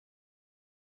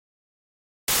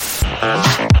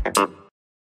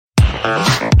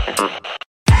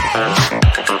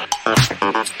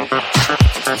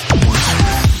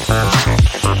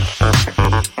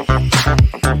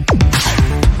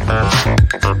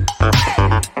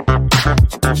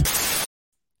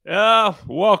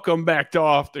Welcome back to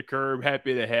Off the Curb.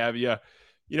 Happy to have you.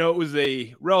 You know, it was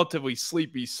a relatively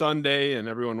sleepy Sunday and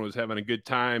everyone was having a good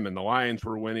time and the Lions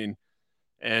were winning.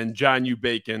 And John U.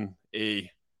 Bacon, a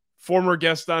former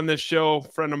guest on this show,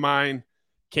 friend of mine,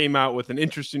 came out with an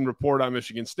interesting report on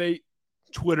Michigan State.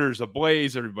 Twitter's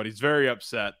ablaze. Everybody's very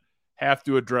upset. Have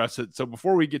to address it. So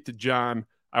before we get to John,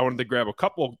 I wanted to grab a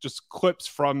couple just clips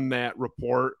from that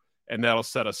report, and that'll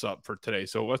set us up for today.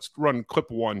 So let's run clip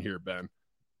one here, Ben.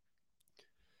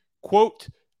 Quote,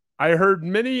 I heard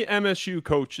many MSU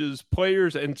coaches,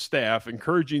 players, and staff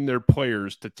encouraging their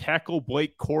players to tackle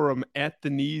Blake Corum at the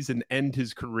knees and end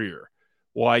his career.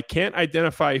 While I can't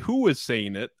identify who was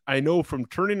saying it, I know from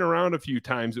turning around a few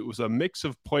times it was a mix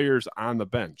of players on the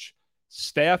bench,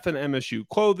 staff in MSU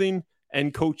clothing,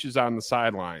 and coaches on the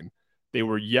sideline. They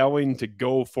were yelling to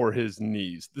go for his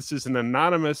knees. This is an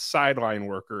anonymous sideline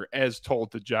worker, as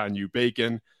told to John U.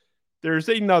 Bacon. There's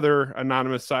another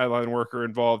anonymous sideline worker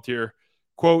involved here.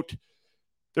 Quote,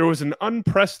 there was an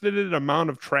unprecedented amount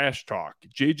of trash talk.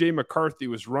 J.J. McCarthy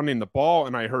was running the ball,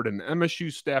 and I heard an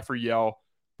MSU staffer yell,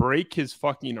 break his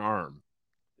fucking arm.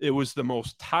 It was the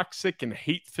most toxic and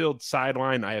hate-filled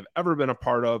sideline I have ever been a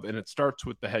part of, and it starts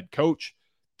with the head coach.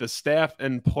 The staff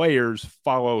and players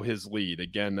follow his lead.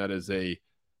 Again, that is a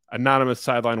anonymous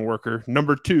sideline worker.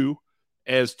 Number two,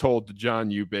 as told to John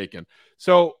U. Bacon.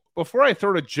 So before I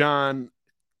throw to John,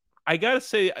 I got to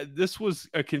say this was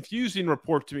a confusing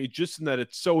report to me just in that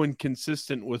it's so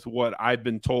inconsistent with what I've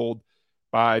been told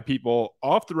by people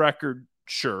off the record,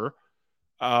 sure,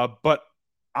 but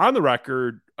on the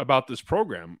record about this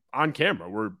program on camera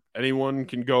where anyone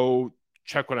can go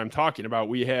check what I'm talking about.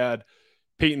 We had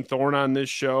Peyton Thorne on this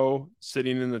show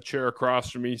sitting in the chair across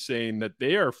from me saying that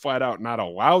they are flat out not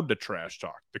allowed to trash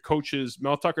talk. The coaches,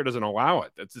 Mel Tucker doesn't allow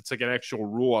it. It's like an actual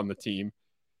rule on the team.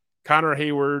 Connor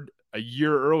Hayward, a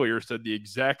year earlier, said the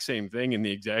exact same thing in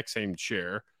the exact same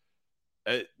chair.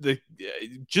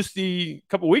 Just a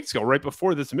couple weeks ago, right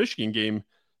before this Michigan game,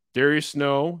 Darius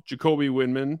Snow, Jacoby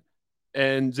Windman,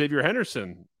 and Xavier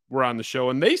Henderson were on the show,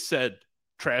 and they said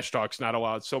trash talk's not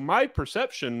allowed. So my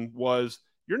perception was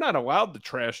you're not allowed to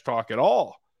trash talk at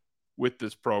all with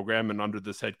this program and under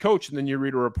this head coach. And then you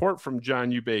read a report from John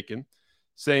U. Bacon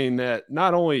saying that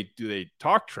not only do they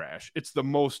talk trash, it's the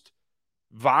most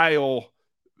vile,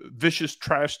 vicious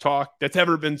trash talk that's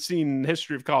ever been seen in the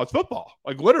history of college football.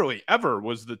 Like literally ever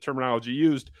was the terminology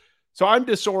used. So I'm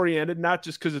disoriented, not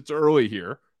just because it's early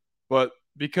here, but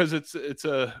because it's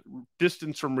a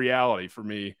distance from reality for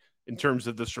me in terms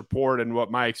of this report and what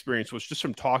my experience was just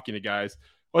from talking to guys.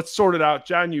 Let's sort it out.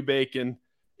 John U. Bacon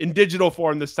in digital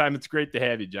form this time. It's great to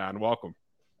have you, John. Welcome.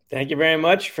 Thank you very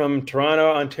much from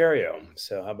Toronto, Ontario.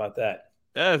 So how about that?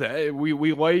 Yeah,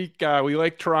 we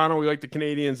like Toronto. We like the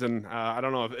Canadians, and I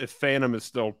don't know if Phantom is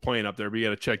still playing up there, but you got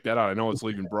to check that out. I know it's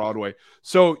leaving Broadway.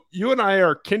 So you and I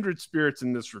are kindred spirits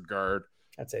in this regard.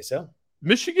 I'd say so.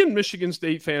 Michigan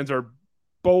State fans are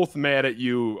both mad at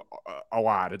you a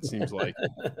lot, it seems like.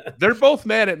 They're both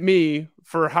mad at me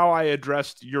for how I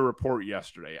addressed your report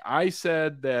yesterday. I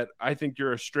said that I think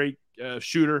you're a straight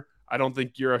shooter. I don't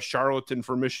think you're a charlatan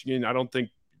for Michigan. I don't think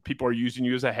people are using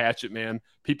you as a hatchet man.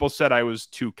 People said I was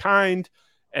too kind.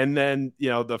 And then,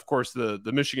 of course, the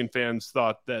Michigan fans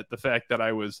thought that the fact that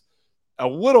I was a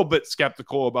little bit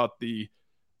skeptical about the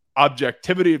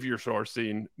objectivity of your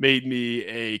sourcing made me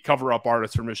a cover-up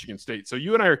artist for Michigan State. So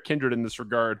you and I are kindred in this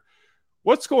regard.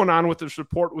 What's going on with this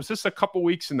report? Was this a couple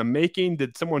weeks in the making?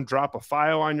 Did someone drop a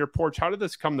file on your porch? How did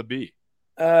this come to be?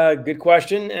 Good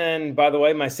question. And by the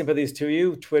way, my sympathies to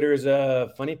you. Twitter is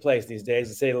a funny place these days,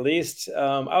 to say the least.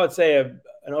 I would say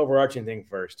an overarching thing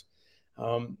first.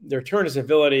 The return to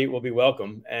civility will be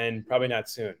welcome and probably not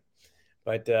soon.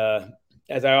 But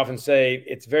as I often say,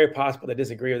 it's very possible to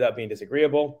disagree without being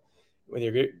disagreeable. Whether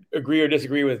you agree or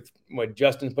disagree with what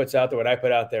Justin puts out there, what I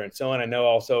put out there, and so on. I know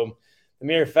also the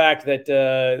mere fact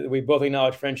that we both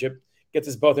acknowledge friendship gets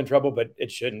us both in trouble, but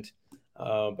it shouldn't.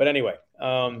 But anyway,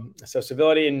 so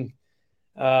civility and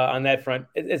on that front,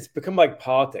 it's become like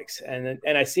politics. And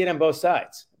I see it on both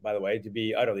sides, by the way, to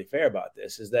be utterly fair about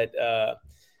this, is that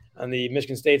on the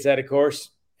Michigan State side, of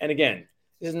course, and again,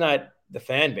 this is not the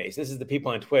fan base. This is the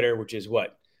people on Twitter, which is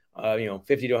 50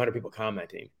 to 100 people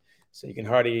commenting. So you can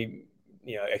hardly,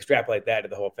 extrapolate that to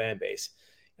the whole fan base.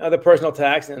 Now, the personal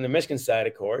attacks on the Michigan side,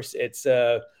 of course, it's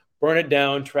burn it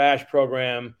down, trash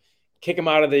program, kick him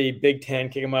out of the Big Ten,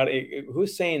 kick him out.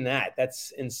 Who's saying that?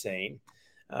 That's insane.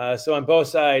 So on both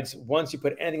sides, once you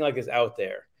put anything like this out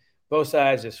there, both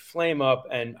sides just flame up,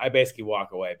 and I basically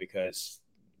walk away because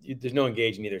there's no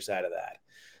engaging either side of that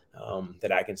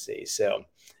that I can see. So,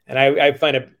 and I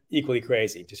find it equally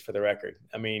crazy, just for the record.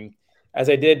 I mean, as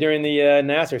I did during the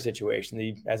Nassar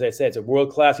situation, as I said, it's a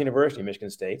world-class university, Michigan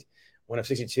State, one of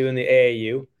 62 in the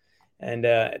AAU, and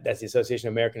that's the Association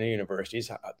of American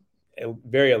Universities,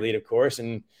 very elite, of course.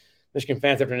 And Michigan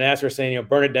fans after Nassar are saying,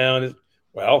 burn it down.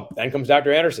 Well, then comes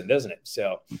Dr. Anderson, doesn't it?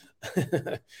 So,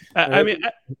 I mean,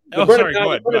 sorry,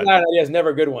 go ahead. That idea is never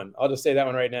a good one. I'll just say that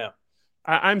one right now.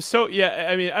 I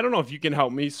mean, I don't know if you can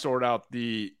help me sort out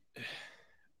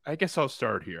I guess I'll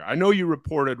start here. I know you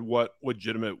reported what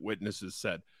legitimate witnesses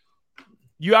said.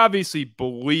 You obviously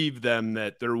believe them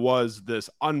that there was this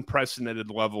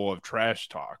unprecedented level of trash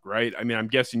talk, right? I mean, I'm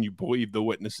guessing you believe the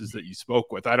witnesses that you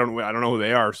spoke with. I don't know who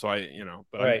they are, so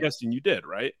but right. I'm guessing you did,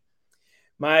 right?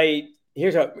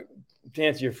 Here's how to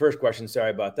answer your first question. Sorry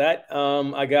about that.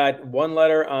 I got one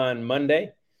letter on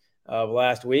Monday of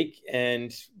last week,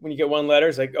 and when you get one letter,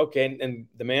 it's like, okay, and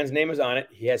the man's name is on it.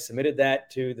 He has submitted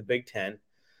that to the Big Ten,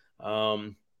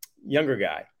 younger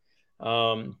guy,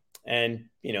 and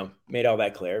made all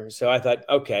that clear. So I thought,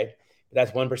 okay,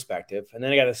 that's one perspective. And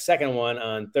then I got a second one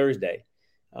on Thursday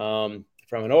from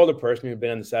an older person who'd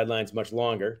been on the sidelines much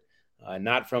longer,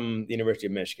 not from the University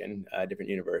of Michigan, a different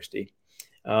university.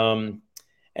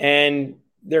 And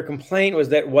their complaint was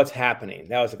that what's happening.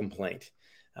 That was the complaint.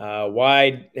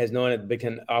 Why has no one at the Big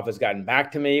Ten office gotten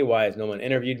back to me? Why has no one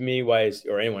interviewed me?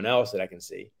 or anyone else that I can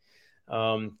see?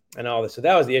 And all this. So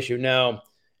that was the issue. Now,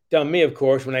 dumb me, of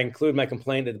course, when I include my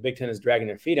complaint that the Big Ten is dragging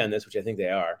their feet on this, which I think they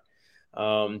are,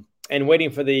 and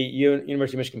waiting for the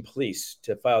University of Michigan police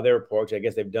to file their report, which I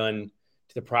guess they've done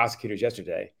to the prosecutors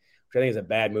yesterday, which I think is a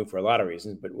bad move for a lot of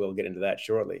reasons, but we'll get into that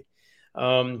shortly.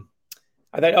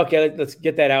 I thought, okay, let's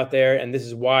get that out there. And this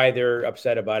is why they're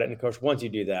upset about it. And of course, once you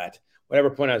do that, whatever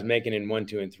point I was making in 1,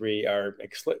 2, and 3 are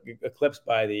eclipsed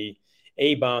by the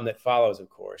A bomb that follows, of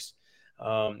course.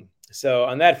 So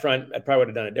on that front, I probably would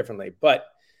have done it differently. But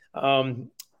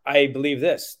I believe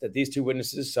that these two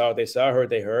witnesses saw what they saw, heard what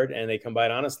they heard, and they come by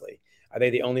it honestly. Are they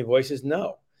the only voices?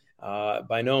 No.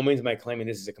 By no means am I claiming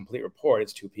this is a complete report.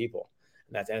 It's two people.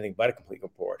 And that's anything but a complete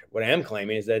report. What I am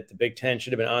claiming is that the Big Ten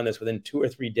should have been on this within 2 or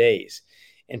 3 days,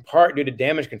 in part due to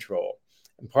damage control,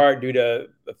 in part due to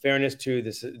fairness to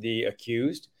the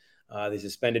accused, the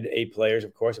suspended 8 players,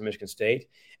 of course, at Michigan State,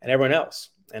 and everyone else.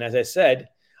 And as I said,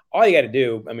 all you got to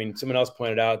do, I mean, someone else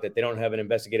pointed out that they don't have an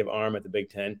investigative arm at the Big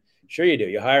Ten. Sure you do.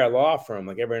 You hire a law firm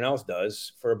like everyone else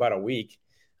does for about a week.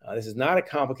 This is not a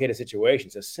complicated situation.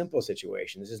 It's a simple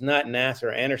situation. This is not Nassar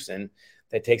or Anderson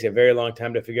that takes a very long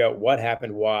time to figure out what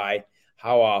happened, why,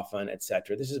 how often,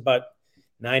 etc. This is about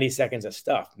 90 seconds of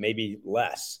stuff, maybe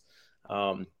less.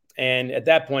 And at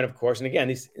that point, of course, and again,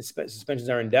 these suspensions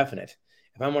are indefinite.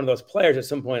 If I'm one of those players, at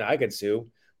some point I could sue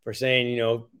for saying,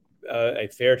 a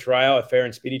fair trial, a fair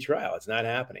and speedy trial. It's not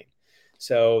happening.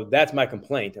 So that's my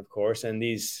complaint, of course. And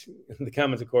the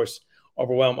comments, of course,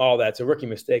 overwhelm all that. It's a rookie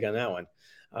mistake on that one.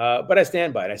 But I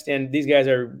stand by it. These guys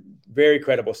are very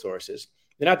credible sources.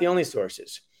 They're not the only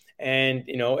sources. And,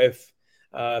 if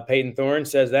Peyton Thorne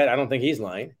says that, I don't think he's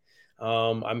lying.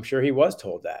 I'm sure he was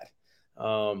told that.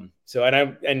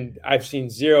 I've seen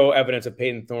zero evidence of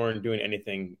Peyton Thorne doing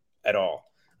anything at all.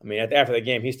 I mean, after the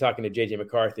game, he's talking to J.J.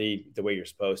 McCarthy the way you're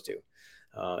supposed to.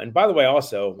 And by the way,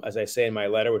 also, as I say in my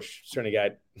letter, which certainly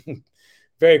got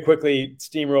very quickly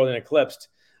steamrolled and eclipsed,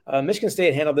 Michigan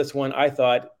State handled this one, I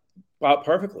thought,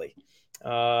 perfectly.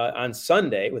 On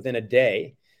Sunday, within a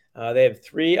day, they have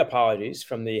 3 apologies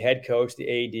from the head coach, the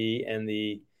AD, and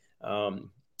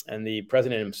the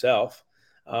president himself.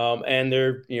 And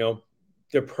they're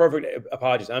perfect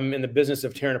apologies. I'm in the business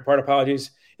of tearing apart apologies.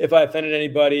 If I offended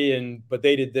anybody, but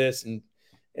they did this, and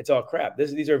it's all crap.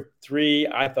 These are 3,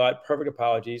 I thought, perfect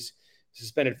apologies.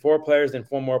 Suspended 4 players, then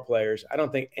 4 more players. I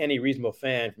don't think any reasonable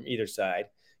fan from either side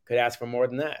could ask for more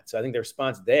than that. So I think the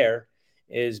response there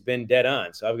has been dead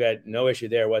on. So I've got no issue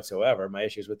there whatsoever. My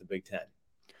issue is with the Big Ten.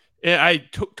 Yeah, I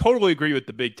totally agree with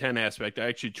the Big Ten aspect. I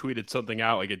actually tweeted something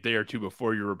out like a day or two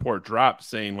before your report dropped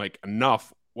saying,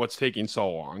 enough. What's taking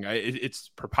so long? It's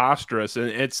preposterous, and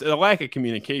it's a lack of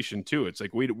communication too. It's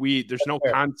like we there's no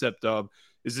concept of,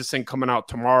 is this thing coming out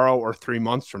tomorrow or 3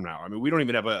 months from now? I mean, we don't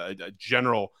even have a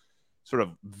general sort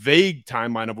of vague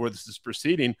timeline of where this is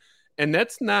proceeding, and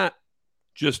that's not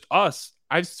just us.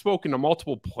 I've spoken to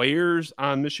multiple players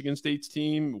on Michigan State's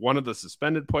team, one of the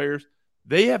suspended players.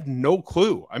 They have no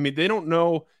clue. I mean, they don't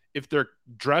know if they're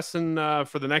dressing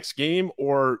for the next game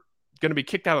or going to be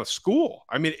kicked out of school.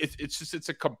 I mean, it's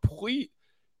a complete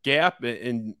gap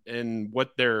in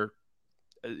what their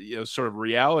sort of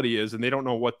reality is, and they don't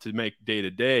know what to make day to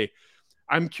day.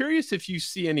 I'm curious if you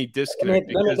see any disconnect.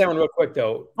 Let me make that one real quick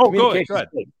though. Oh, go ahead.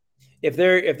 If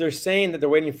they're saying that they're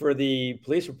waiting for the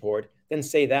police report, then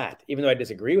say that, even though I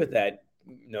disagree with that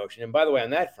notion. And by the way,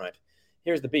 on that front,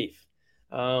 here's the beef.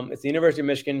 It's the University of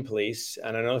Michigan police,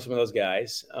 and I know some of those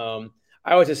guys. I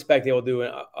always suspect they will do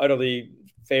an utterly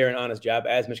fair and honest job,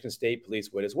 as Michigan State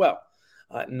police would as well.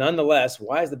 Nonetheless,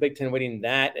 why is the Big Ten waiting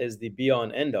that as the be-all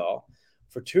and end-all?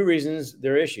 For two reasons,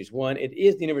 there are issues. One, it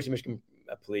is the University of Michigan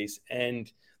police,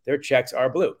 and their checks are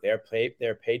blue. They're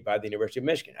paid by the University of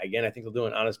Michigan. Again, I think they'll do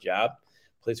an honest job.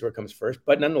 Police work comes first.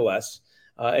 But nonetheless,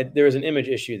 there is an image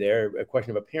issue there, a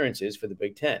question of appearances for the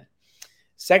Big Ten.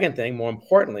 Second thing, more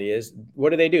importantly, is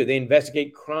what do? They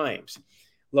investigate crimes.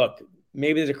 Look,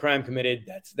 maybe there's a crime committed.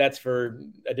 That's for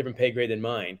a different pay grade than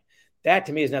mine. That,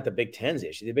 to me, is not the Big Ten's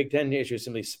issue. The Big Ten issue is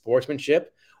simply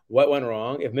sportsmanship. What went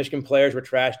wrong? If Michigan players were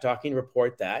trash talking,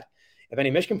 report that. If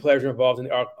any Michigan players were involved in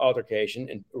the altercation,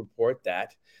 and report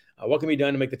that. What can be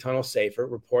done to make the tunnel safer?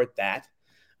 Report that.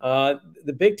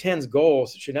 The Big Ten's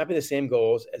goals should not be the same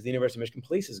goals as the University of Michigan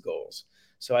Police's goals.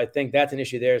 So I think that's an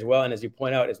issue there as well. And as you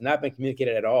point out, it's not been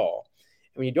communicated at all.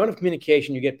 And when you don't have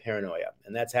communication, you get paranoia,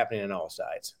 and that's happening on all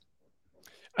sides.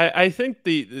 I think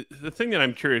the thing that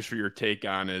I'm curious for your take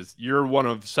on is you're one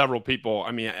of several people.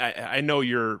 I mean, I know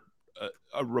you're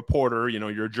a reporter,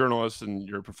 you're a journalist and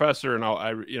you're a professor, and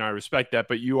I respect that,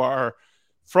 but you are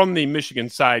from the Michigan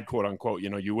side, quote unquote.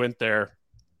 You went there,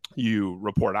 you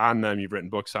report on them, you've written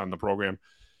books on the program.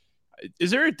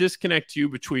 Is there a disconnect to you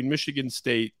between Michigan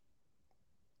State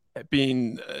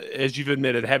being, as you've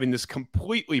admitted, having this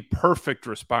completely perfect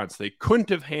response? They couldn't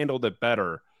have handled it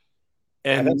better.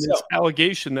 And this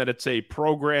allegation that it's a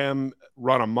program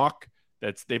run amok,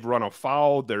 they've run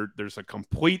afoul, there's a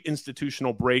complete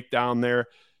institutional breakdown there.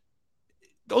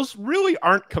 Those really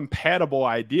aren't compatible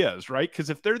ideas, right? Because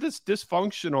if they're this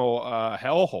dysfunctional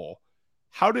hellhole,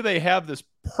 how do they have this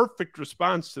perfect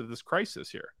response to this crisis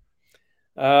here?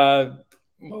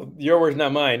 Well, your words,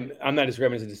 not mine. I'm not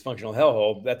describing it as a dysfunctional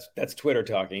hellhole. That's Twitter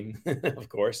talking, of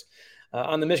course.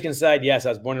 On the Michigan side, yes, I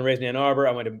was born and raised in Ann Arbor.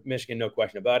 I went to Michigan, no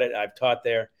question about it. I've taught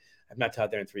there. I've not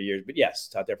taught there in 3 years, but yes,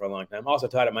 taught there for a long time. Also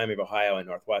taught at Miami of Ohio and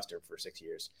Northwestern for 6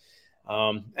 years.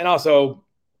 And also,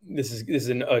 this is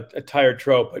a tired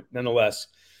trope, but nonetheless,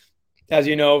 as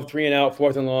you know, 3 and out,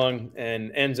 4th and long,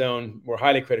 and end zone were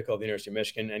highly critical of the University of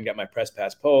Michigan and got my press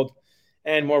pass pulled.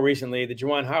 And more recently, the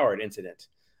Juwan Howard incident.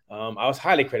 I was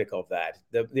highly critical of that.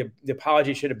 The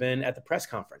apology should have been at the press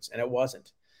conference, and it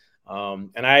wasn't.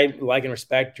 And I like and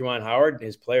respect Juwan Howard.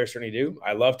 His players certainly do.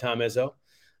 I love Tom Izzo.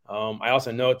 I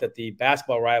also note that the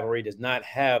basketball rivalry does not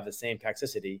have the same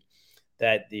toxicity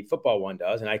that the football one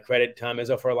does. And I credit Tom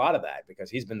Izzo for a lot of that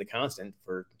because he's been the constant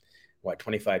for,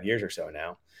 25 years or so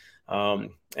now.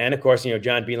 And, of course,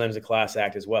 John Beilein is a class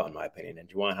act as well, in my opinion. And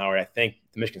Juwan Howard, I think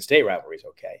the Michigan State rivalry is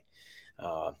okay.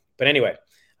 But anyway,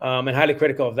 and highly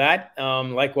critical of that.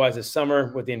 Likewise, this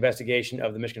summer with the investigation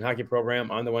of the Michigan hockey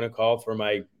program, I'm the one who called for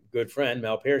my good friend,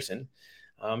 Mel Pearson,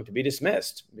 to be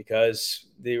dismissed because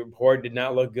the report did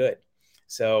not look good.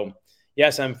 So,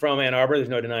 yes, I'm from Ann Arbor. There's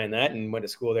no denying that, and went to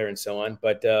school there and so on.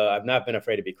 But I've not been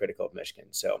afraid to be critical of Michigan.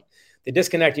 So the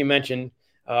disconnect you mentioned,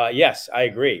 yes, I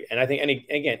agree. And I think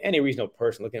any reasonable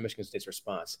person looking at Michigan State's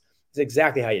response is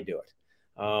exactly how you do it.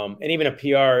 And even a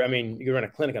PR, you can run a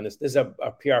clinic on this. This is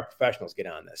a PR professionals get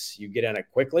on this. You get on it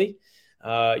quickly.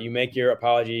 You make your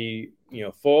apology,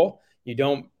 full. You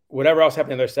don't, whatever else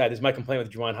happened on the other side. This is my complaint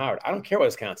with Juwan Howard. I don't care what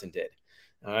Wisconsin did.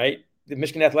 All right. The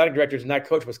Michigan athletic director does not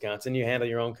coach Wisconsin. You handle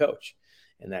your own coach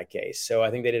in that case. So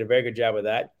I think they did a very good job with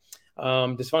that.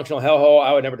 Dysfunctional hellhole,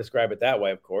 I would never describe it that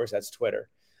way, of course. That's Twitter.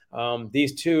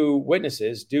 These two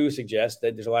witnesses do suggest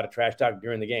that there's a lot of trash talk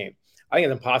during the game. I think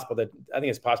it's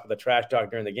possible to trash talk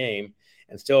during the game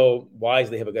and still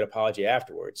wisely have a good apology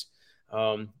afterwards.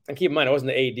 And keep in mind, it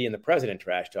wasn't the AD and the president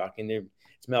trash talking.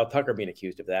 It's Mel Tucker being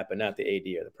accused of that, but not the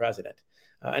AD or the president.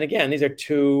 And again, these are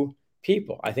two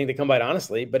people. I think they come by it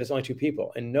honestly, but it's only two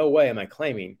people. In no way am I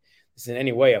claiming this is in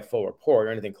any way a full report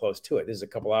or anything close to it. This is a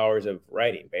couple hours of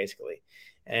writing, basically.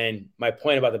 And my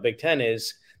point about the Big Ten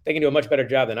is they can do a much better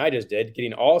job than I just did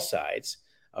getting all sides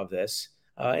of this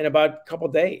in about a couple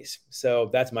days. So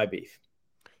that's my beef.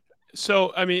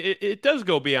 So, it does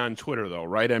go beyond Twitter, though,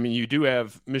 right? You do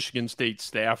have Michigan State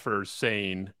staffers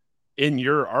saying in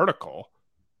your article,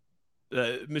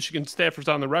 Michigan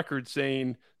staffers on the record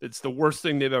saying it's the worst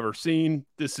thing they've ever seen.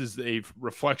 This is a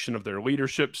reflection of their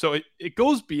leadership. So it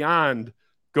goes beyond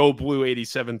go blue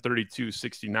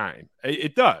 87-32-69.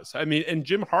 It does. I mean, and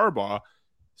Jim Harbaugh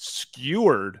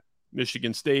skewered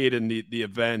Michigan State in the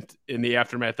event in the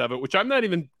aftermath of it, which I'm not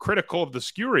even critical of the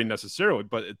skewering necessarily,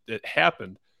 but it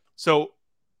happened. So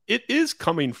it is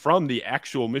coming from the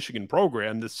actual Michigan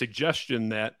program, the suggestion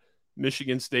that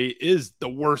Michigan State is the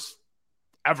worst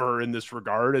ever in this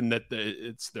regard, and that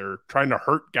they're trying to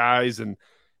hurt guys. And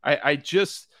I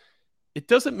just, it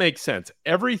doesn't make sense.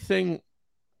 Everything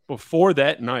before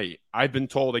that night, I've been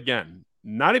told, again,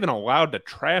 not even allowed to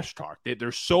trash talk.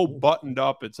 They're so buttoned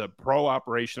up. It's a pro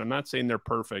operation. I'm not saying they're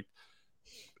perfect.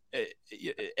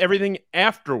 Everything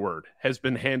afterward has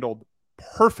been handled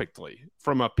perfectly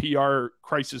from a PR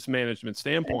crisis management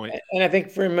standpoint. And I think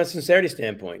from a sincerity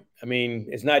standpoint, I mean,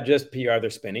 it's not just PR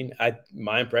they're spinning.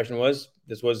 My impression was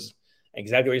this was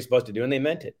exactly what you're supposed to do, and they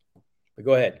meant it. But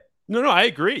go ahead. No, I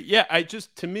agree. Yeah,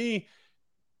 to me,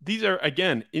 these are,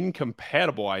 again,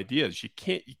 incompatible ideas. You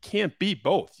can't be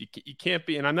both. You can't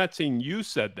be, and I'm not saying you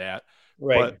said that,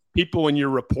 right, but people in your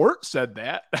report said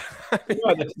that.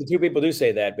 The two people do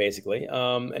say that, basically.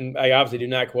 And I obviously do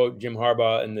not quote Jim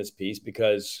Harbaugh in this piece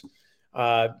because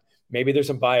maybe there's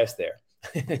some bias there.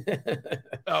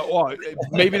 Well,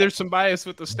 maybe there's some bias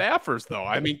with the staffers, though.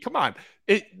 I mean, come on.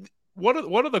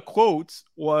 One of the quotes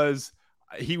was,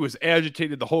 he was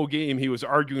agitated the whole game. He was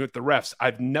arguing with the refs.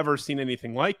 I've never seen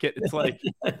anything like it. It's like,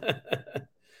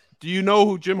 do you know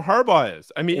who Jim Harbaugh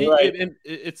is? I mean, right.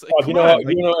 It's like, you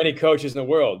know any coaches in the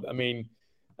world. I mean,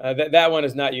 that one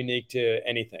is not unique to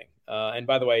anything. And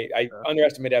by the way, I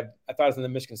underestimated. I thought I was on the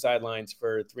Michigan sidelines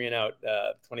for 3 and out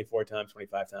 24 times,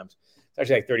 25 times. It's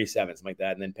actually like 37, something like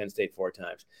that. And then Penn State 4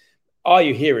 times. All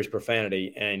you hear is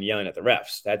profanity and yelling at the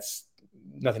refs. That's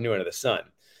nothing new under the sun.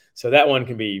 So that one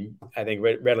can be, I think,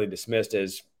 readily dismissed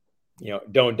as,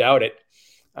 don't doubt it.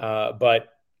 But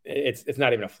it's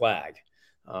not even a flag,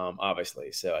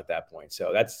 obviously. So at that point,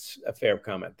 so that's a fair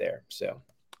comment there. So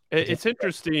it's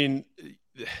interesting.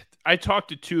 I talked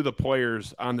to 2 of the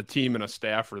players on the team and a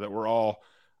staffer that were all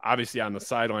obviously on the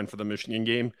sideline for the Michigan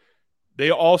game.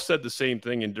 They all said the same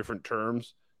thing in different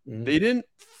terms. Mm-hmm. They didn't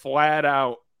flat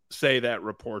out say that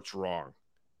report's wrong.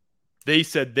 They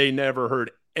said they never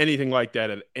heard anything like that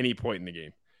at any point in the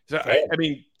game. So, I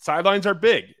mean, sidelines are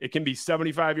big. It can be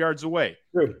 75 yards away.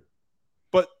 True.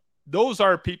 But those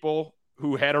are people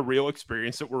who had a real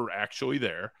experience that were actually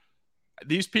there.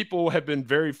 These people have been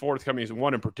very forthcoming.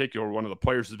 One in particular, one of the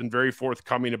players has been very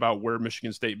forthcoming about where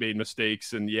Michigan State made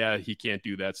mistakes. And yeah, he can't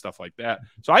do that, stuff like that.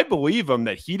 So I believe him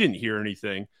that he didn't hear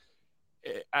anything.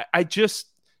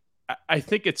 I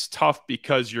think it's tough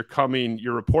because your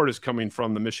report is coming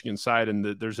from the Michigan side, and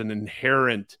there's an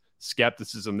inherent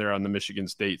skepticism there on the Michigan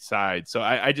State side. So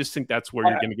I just think that's where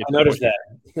you're going to get. I noticed that.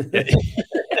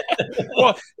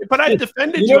 Well, but I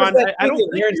defended you on. I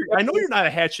know you're not a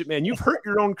hatchet man. You've hurt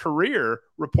your own career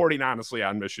reporting honestly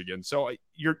on Michigan, so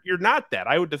you're not that.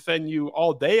 I would defend you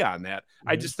all day on that. Mm-hmm.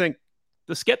 I just think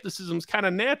the skepticism is kind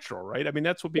of natural, right? I mean,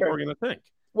 that's what people are going to think.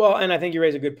 Well, and I think you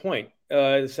raise a good point.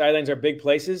 The sidelines are big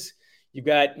places. You've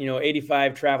got,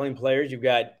 85 traveling players. You've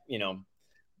got,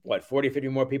 40, 50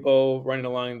 more people running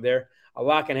along there. A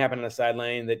lot can happen on the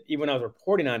sideline that even when I was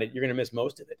reporting on it, you're going to miss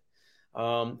most of it.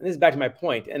 And this is back to my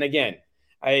point. And again,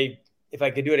 if I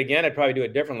could do it again, I'd probably do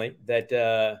it differently.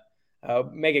 That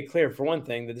make it clear, for one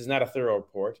thing, that this is not a thorough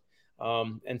report.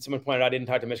 And someone pointed out I didn't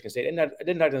talk to Michigan State. And I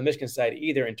didn't talk to the Michigan side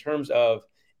either in terms of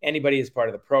anybody as part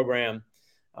of the program.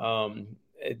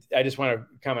 I just want to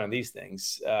comment on these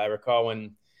things. I recall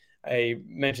when I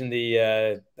mentioned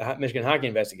the Michigan hockey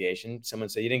investigation, someone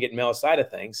said, you didn't get Mel's side of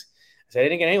things. I said, I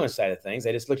didn't get anyone's side of things.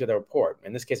 I just looked at the report.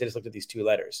 In this case, I just looked at these 2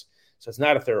 letters. So it's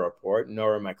not a thorough report,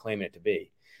 nor am I claiming it to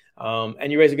be.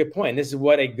 And you raise a good point. This is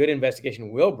what a good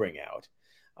investigation will bring out,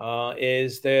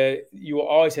 is that you will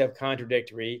always have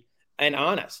contradictory and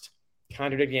honest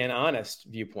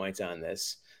viewpoints on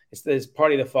this. It's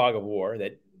part of the fog of war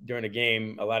that during a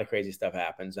game, a lot of crazy stuff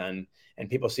happens and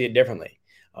people see it differently.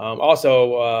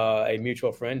 Also, a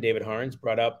mutual friend, David Harns,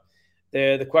 brought up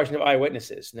the question of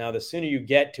eyewitnesses. Now, the sooner you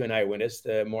get to an eyewitness,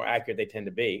 the more accurate they tend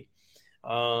to be.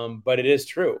 But it is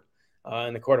true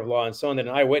in the court of law and so on that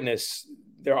an eyewitness,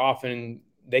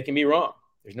 they can be wrong.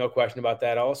 There's no question about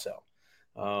that also.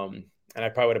 And I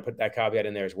probably would have put that caveat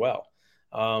in there as well.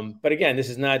 But again, this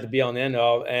is not the be all and end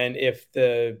all. And if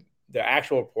the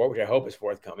actual report, which I hope is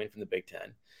forthcoming from the Big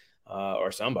Ten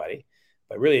or somebody,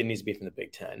 but really it needs to be from the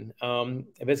Big Ten.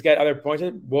 If it's got other points,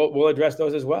 we'll address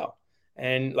those as well.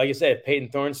 And like you said, if Peyton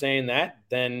Thorne's saying that,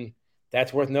 then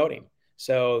that's worth noting.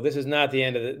 So this is not the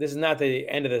end of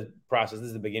the process. This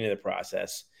is the beginning of the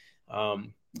process.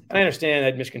 And I understand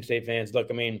that Michigan State fans, look,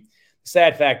 I mean,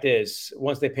 sad fact is,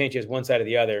 once they paint you as one side or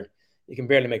the other, you can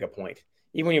barely make a point.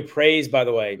 Even when you praise, by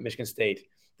the way, Michigan State,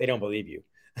 they don't believe you.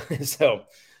 So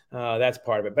that's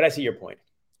part of it. But I see your point.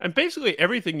 And basically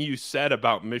everything you said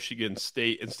about Michigan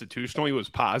State institutionally was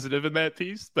positive in that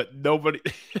piece, but nobody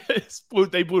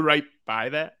they blew right by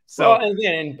that. So well, and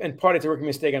again, and part it's a rookie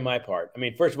mistake on my part. I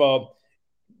mean, first of all,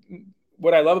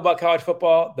 what I love about college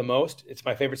football the most, it's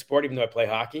my favorite sport, even though I play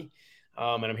hockey.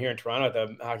 And I'm here in Toronto at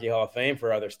the Hockey Hall of Fame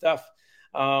for other stuff.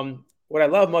 What I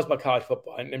love most about college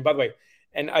football, and by the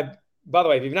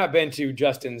way, if you've not been to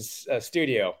Justin's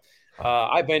studio,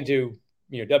 I've been to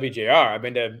WJR. I've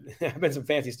been to some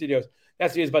fancy studios.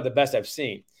 That studio is about the best I've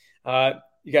seen.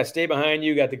 You got Stay Behind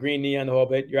You, got the green knee on the whole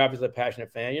bit. You're obviously a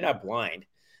passionate fan. You're not blind,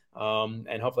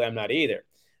 and hopefully I'm not either.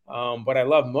 What I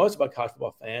love most about college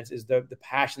football fans is the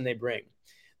passion they bring.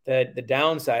 The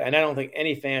downside, and I don't think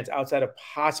any fans outside of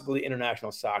possibly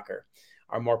international soccer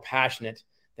are more passionate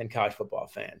than college football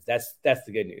fans. That's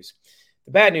the good news.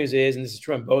 The bad news is, and this is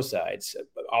true on both sides,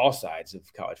 all sides of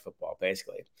college football,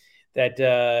 basically, that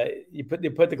you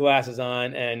put the glasses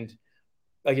on and,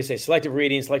 like you say, selective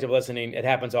reading, selective listening, it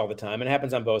happens all the time, and it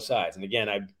happens on both sides. And again,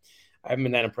 I haven't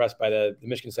been that impressed by the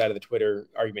Michigan side of the Twitter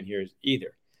argument here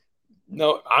either.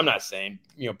 No, I'm not saying,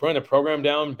 burn the program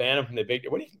down, ban them from the big.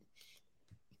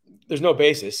 There's no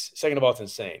basis. Second of all, it's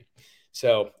insane.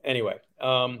 So anyway,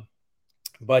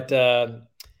 but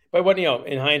what,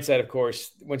 in hindsight, of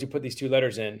course, once you put these two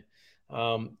letters in,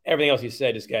 everything else you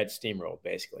said just got steamrolled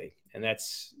basically. And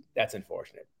that's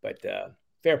unfortunate, but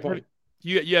fair point.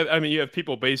 You have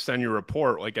people based on your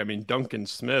report, like, Duncan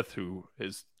Smith, who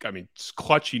is,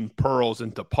 clutching pearls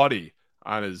into putty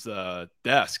on his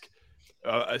desk,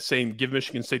 saying give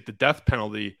Michigan State the death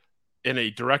penalty in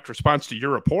a direct response to your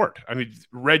report.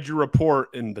 Read your report,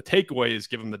 and the takeaway is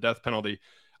give them the death penalty.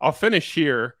 I'll finish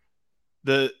here.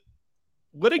 The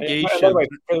litigation. For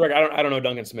the record, I don't know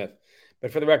Duncan Smith,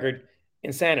 but for the record,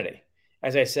 insanity.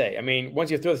 As I say,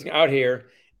 once you throw this thing out here,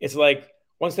 it's like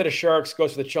one set of sharks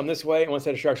goes for the chum this way, and one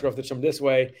set of sharks goes for the chum this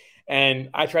way.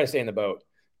 And I try to stay in the boat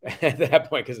at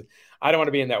that point because I don't want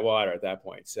to be in that water at that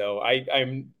point. So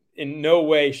I'm in no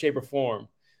way, shape, or form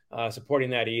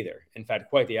supporting that either. In fact,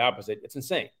 quite the opposite. It's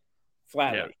insane,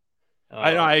 flatly.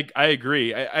 Yeah. I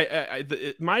agree.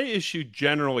 My issue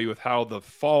generally with how the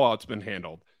fallout's been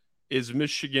handled is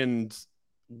Michigan's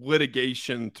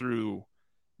litigation through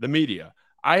the media.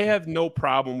 I have no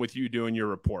problem with you doing your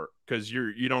report because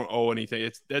you don't owe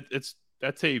anything.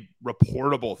 That's a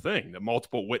reportable thing. That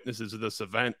multiple witnesses of this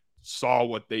event saw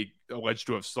what they alleged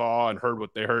to have saw and heard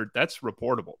what they heard. That's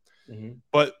reportable. Mm-hmm.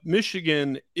 But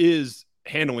Michigan is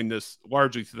handling this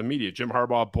largely through the media. Jim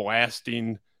Harbaugh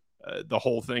blasting the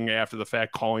whole thing after the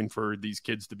fact, calling for these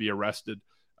kids to be arrested.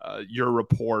 Your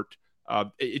report,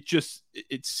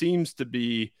 it seems to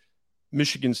be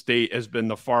Michigan State has been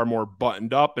the far more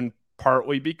buttoned up, and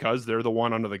partly because they're the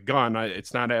one under the gun.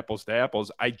 It's not apples to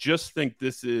apples. I just think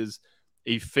this is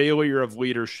a failure of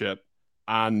leadership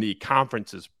on the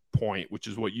conference's point, which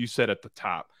is what you said at the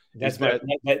top. That's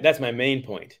my main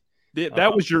point.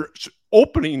 That was your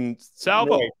opening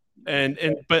salvo.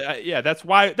 Right. But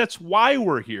that's why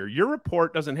we're here. Your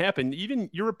report doesn't happen. Even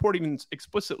your reporting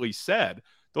explicitly said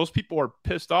those people are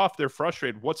pissed off. They're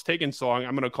frustrated. What's taking so long?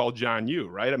 I'm going to call John Yoo,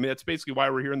 right? That's basically why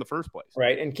we're here in the first place.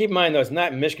 Right. And keep in mind, though, it's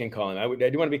not Michigan calling. I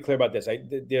do want to be clear about this.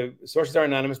 The sources are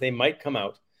anonymous. They might come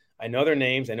out. I know their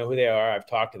names. I know who they are. I've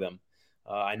talked to them.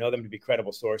 I know them to be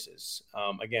credible sources.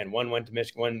 Again, one went to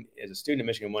Michigan. One is a student of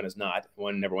Michigan. One is not.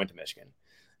 One never went to Michigan,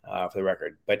 for the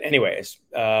record. But anyways,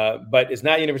 but it's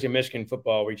not University of Michigan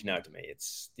football reaching out to me.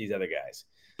 It's these other guys.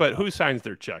 But who signs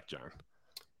their check, John?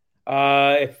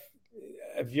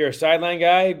 If you're a sideline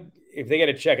guy, if they get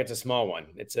a check, it's a small one.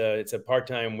 It's a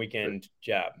part-time weekend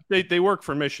job. They work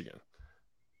for Michigan.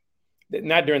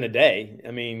 Not during the day.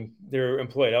 They're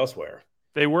employed elsewhere.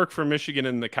 They work for Michigan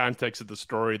in the context of the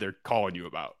story they're calling you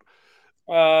about.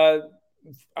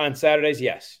 On Saturdays,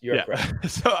 yes, you're correct.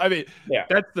 So,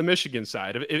 that's the Michigan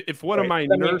side. If one of my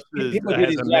nurses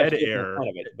has a med error,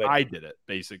 I did it,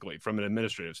 basically, from an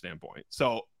administrative standpoint.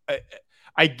 So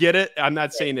I get it. I'm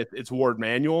not saying it's Ward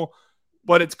Manual,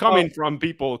 but it's coming from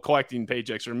people collecting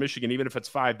paychecks from Michigan, even if it's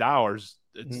 $5.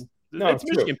 It's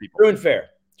Michigan people. True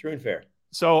and fair.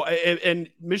 So, and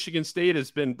Michigan State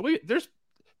has been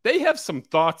they have some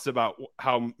thoughts about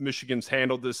how Michigan's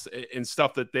handled this and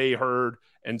stuff that they heard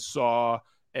and saw,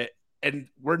 and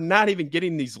we're not even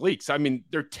getting these leaks.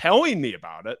 They're telling me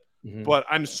about it, but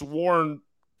I'm sworn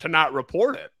to not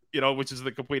report it, which is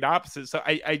the complete opposite. So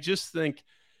I just think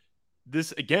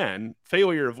this, again,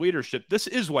 failure of leadership, this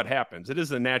is what happens. It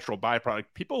is a natural byproduct.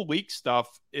 People leak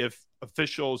stuff if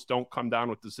officials don't come down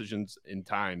with decisions in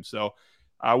time. So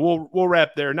we'll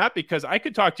wrap there. Not because I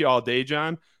could talk to you all day,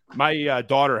 John. My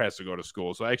daughter has to go to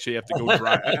school, so I actually have to go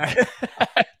drive.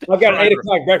 I've got an 8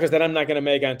 o'clock breakfast that I'm not going to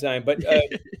make on time. But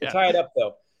to tie it up,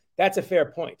 though, that's a fair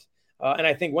point. And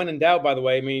I think when in doubt, by the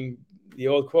way, I mean, the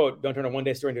old quote, don't turn a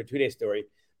one-day story into a two-day story.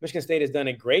 Michigan State has done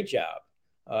a great job,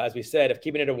 as we said, of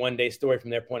keeping it a one-day story from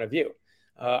their point of view.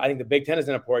 I think the Big Ten has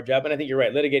done a poor job, and I think you're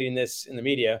right, litigating this in the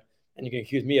media, and you can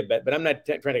accuse me a bit, but I'm not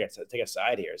trying to take a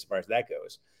side here as far as that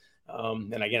goes.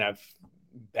 And again, I've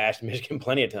bashed Michigan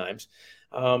plenty of times.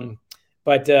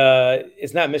 But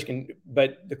it's not Michigan,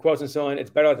 but the quotes and so on, it's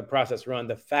better let the process run.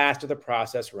 The faster the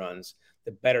process runs,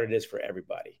 the better it is for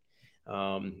everybody.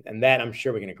 And that I'm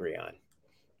sure we can agree on.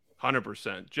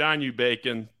 100%. John U.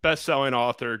 Bacon, best-selling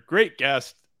author, great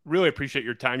guest. Really appreciate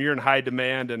your time. You're in high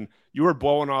demand, and you were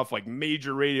blowing off like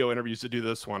major radio interviews to do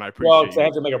this one. I appreciate it. Well, I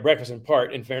have to make a breakfast in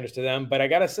part, in fairness to them. But I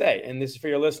got to say, and this is for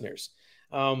your listeners,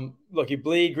 look, you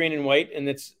bleed green and white, and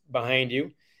it's behind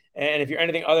you. And if you're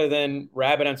anything other than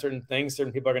rabid on certain things,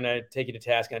 certain people are going to take you to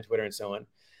task on Twitter and so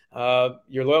on.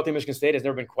 Your loyalty to Michigan State has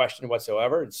never been questioned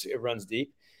whatsoever. It runs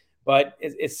deep. But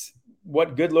it's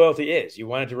what good loyalty is. You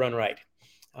want it to run right.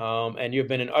 And you've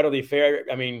been an utterly fair.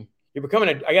 I mean, you're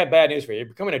becoming I got bad news for you. You're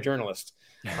becoming a journalist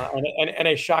and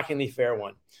a shockingly fair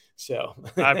one. So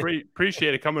I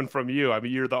appreciate it coming from you. I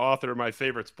mean, you're the author of my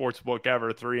favorite sports book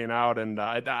ever, 3 and Out. And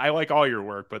I like all your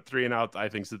work, but 3 and Out, I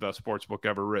think, is the best sports book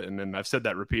ever written. And I've said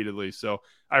that repeatedly. So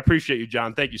I appreciate you,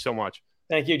 John. Thank you so much.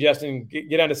 Thank you, Justin.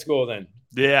 Get on to school then.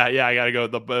 Yeah, I got to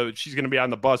go. She's going to be on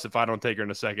the bus if I don't take her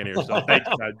in a second here. So thanks,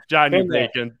 John U.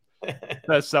 Bacon,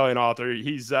 best-selling author.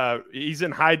 He's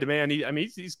in high demand.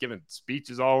 He's given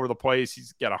speeches all over the place.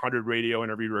 He's got 100 radio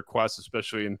interview requests,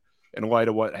 especially in light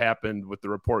of what happened with the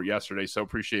report yesterday. So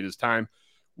appreciate his time.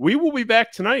 We will be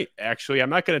back tonight, actually. I'm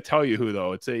not going to tell you who,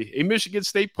 though. It's a Michigan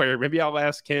State player. Maybe I'll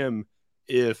ask him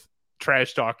if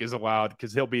trash talk is allowed,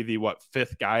 because he'll be the,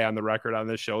 5th guy on the record on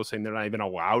this show saying they're not even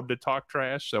allowed to talk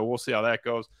trash. So we'll see how that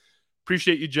goes.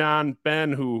 Appreciate you, John.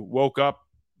 Ben, who woke up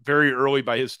very early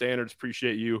by his standards.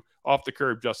 Appreciate you. Off the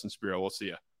curb, Justin Spiro. We'll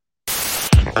see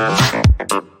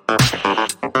you.